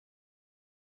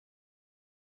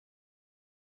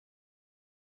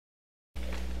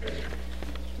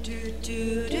Good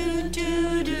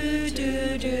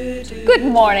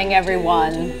morning,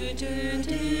 everyone.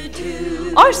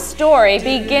 Our story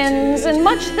begins in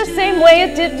much the same way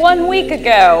it did 1 week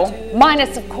ago,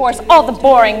 minus, of course, all the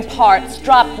boring parts,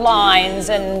 dropped lines,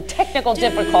 and technical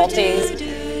difficulties.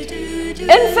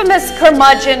 Infamous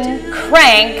curmudgeon,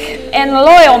 crank, and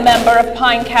loyal member of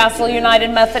Pine Castle United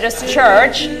Methodist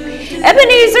Church,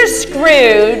 Ebenezer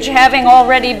Scrooge, having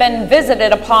already been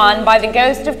visited upon by the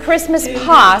ghost of Christmas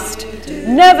past,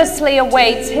 nervously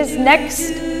awaits his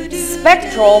next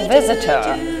spectral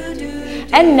visitor.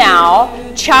 And now,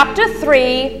 Chapter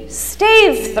 3,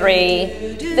 Stave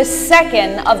 3, the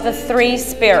second of the three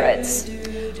spirits.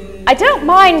 I don't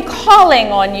mind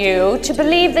calling on you to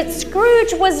believe that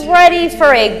Scrooge was ready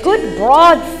for a good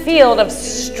broad field of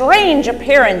strange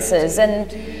appearances, and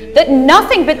that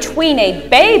nothing between a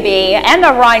baby and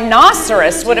a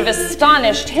rhinoceros would have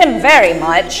astonished him very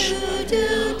much.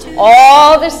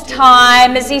 All this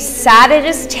time, as he sat at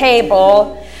his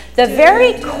table, the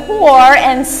very core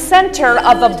and center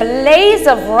of a blaze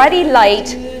of ruddy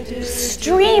light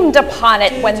streamed upon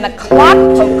it when the clock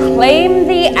proclaimed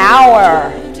the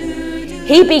hour.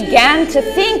 He began to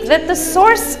think that the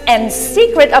source and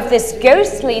secret of this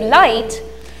ghostly light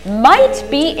might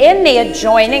be in the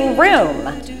adjoining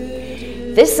room.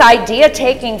 This idea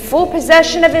taking full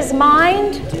possession of his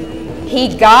mind, he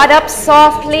got up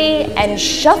softly and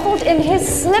shuffled in his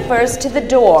slippers to the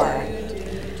door.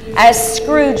 As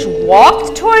Scrooge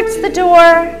walked towards the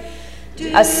door,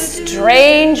 a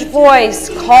strange voice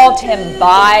called him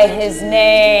by his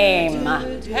name.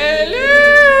 Hello!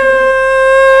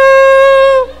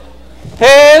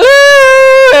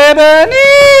 Hello, Ebenezer!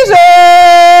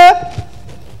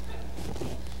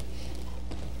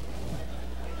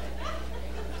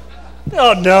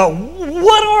 Oh no,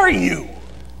 what are you?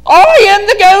 I am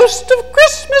the ghost of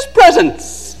Christmas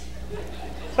presents.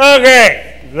 Okay.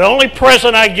 The only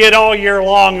present I get all year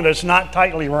long that's not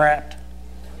tightly wrapped.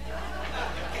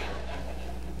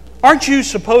 Aren't you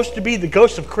supposed to be the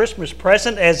ghost of Christmas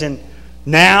present, as in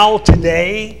now,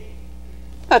 today?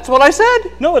 That's what I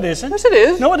said. No, it isn't. Yes, it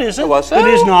is. No, it isn't. It was so. It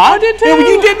is not. I did too. No,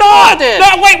 you did not. I did.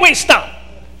 No, wait, stop.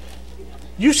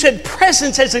 You said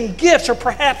presents as in gifts, or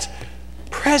perhaps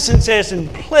presents as in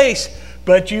place,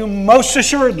 but you most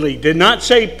assuredly did not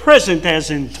say present as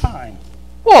in time.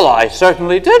 Well, I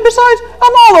certainly did. Besides,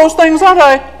 I'm all those things, aren't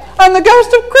I? I'm the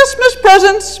ghost of Christmas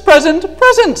presents,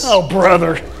 presents. Oh,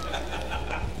 brother.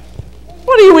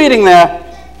 What are you eating there?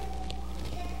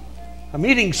 I'm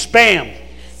eating spam.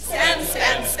 Spam.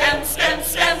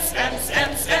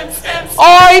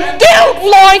 I don't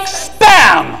like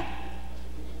spam!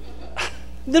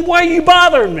 Then why are you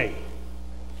bothering me?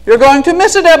 You're going to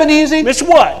miss it, Ebenezer. Miss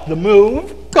what? The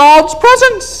move? God's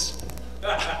presents.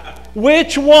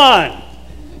 Which one?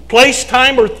 Place,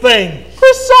 time, or thing?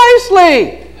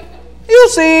 Precisely. You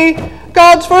see,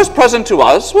 God's first present to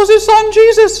us was his son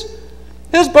Jesus.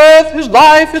 His birth, his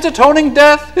life, his atoning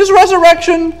death, his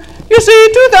resurrection. You see,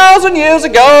 2,000 years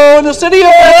ago in the city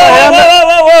of Bethlehem...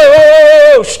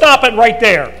 Whoa! Stop it right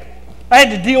there. I had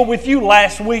to deal with you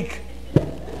last week.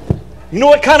 You know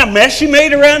what kind of mess you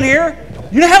made around here?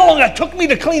 You know how long it took me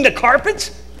to clean the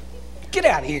carpets? Get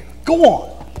out of here. Go on.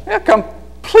 You're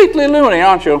completely loony,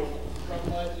 aren't you?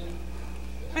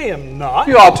 I am not.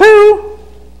 You are too.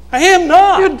 I am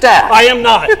not. You're daft. I am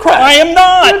not. You're crass. I am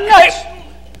not. You're nuts.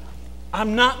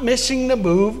 I'm not missing the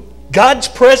move. God's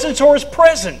presence or his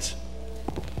presence.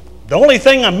 The only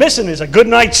thing I'm missing is a good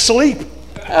night's sleep.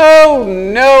 Oh,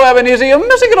 no, Ebenezer, you're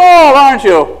missing it all, aren't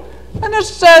you? And the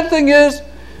sad thing is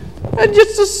that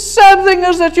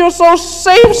you're so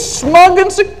safe, smug, and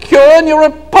secure in your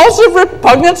repulsive,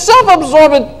 repugnant,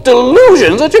 self-absorbed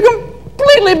delusions that you're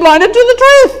completely blinded to the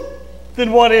truth.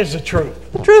 Then what is the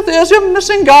truth? The truth is you're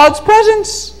missing God's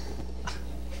presence.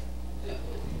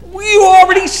 You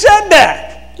already said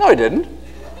that. No, I didn't.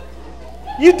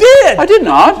 You did. I did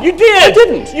not. You did. I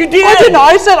didn't. You did. I didn't.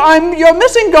 I said you're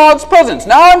missing God's presence.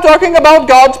 Now I'm talking about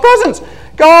God's presence.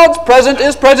 God's present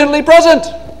is presently present.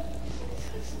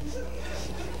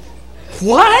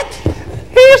 What?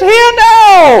 He's here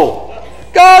now.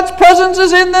 God's presence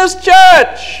is in this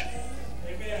church.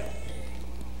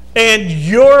 And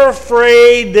you're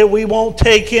afraid that we won't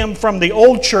take him from the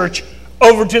old church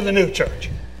over to the new church?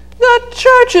 The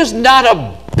church is not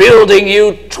a building,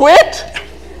 you twit.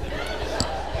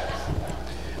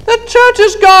 The church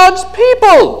is God's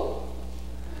people.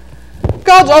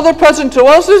 God's other present to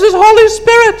us is his Holy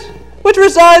Spirit, which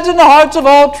resides in the hearts of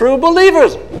all true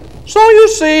believers. So you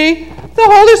see, the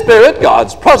Holy Spirit,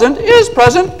 God's present, is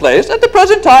present place at the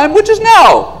present time, which is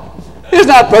now. He is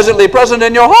not presently present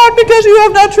in your heart because you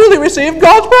have not truly received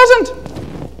God's present.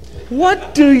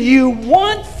 What do you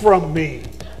want from me?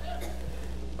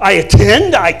 I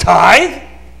attend, I tithe.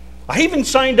 I even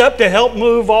signed up to help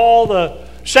move all the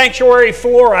sanctuary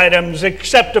floor items,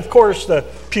 except, of course, the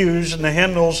pews and the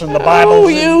hymnals and the Bibles. Oh,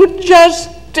 you just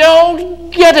don't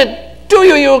get it, do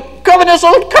you, you covetous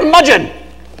old curmudgeon?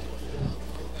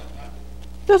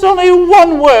 There's only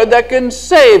one word that can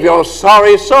save your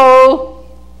sorry soul.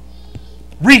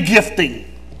 Regifting.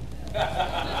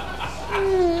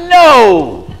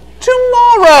 No,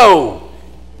 tomorrow.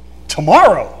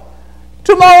 Tomorrow?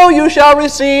 Tomorrow you shall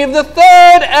receive the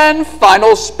third and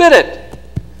final spirit.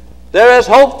 There is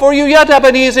hope for you yet,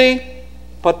 Ebenezer,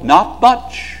 but not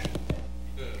much.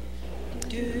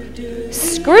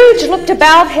 Scrooge looked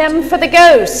about him for the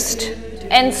ghost,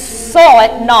 and saw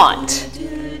it not.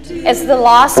 As the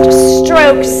last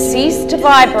stroke ceased to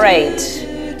vibrate,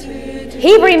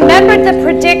 he remembered the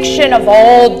prediction of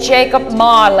old Jacob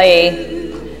Marley,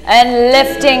 and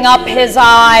lifting up his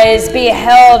eyes,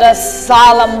 beheld a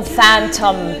solemn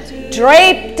phantom,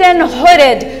 draped and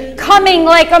hooded, coming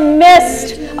like a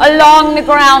mist along the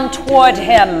ground toward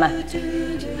him.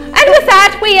 And with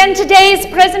that, we end today's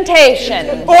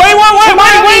presentation.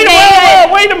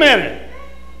 Wait a minute.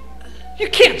 You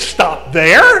can't stop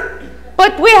there.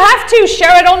 But we have to.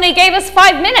 Sherrod only gave us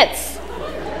 5 minutes.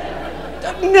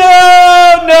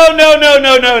 No.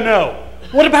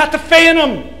 What about the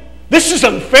Phantom? This is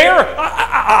unfair.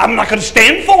 I'm not going to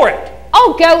stand for it.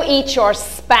 Oh, go eat your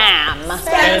spam.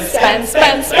 Spam.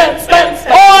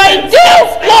 I do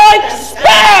like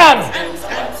spam!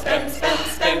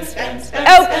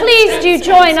 Oh, please do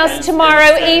join us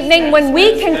tomorrow evening when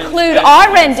we conclude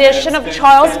our rendition of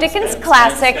Charles Dickens'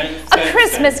 classic, A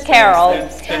Christmas Carol.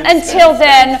 Until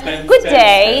then, good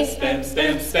day.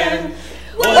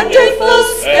 Wonderful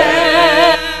spam.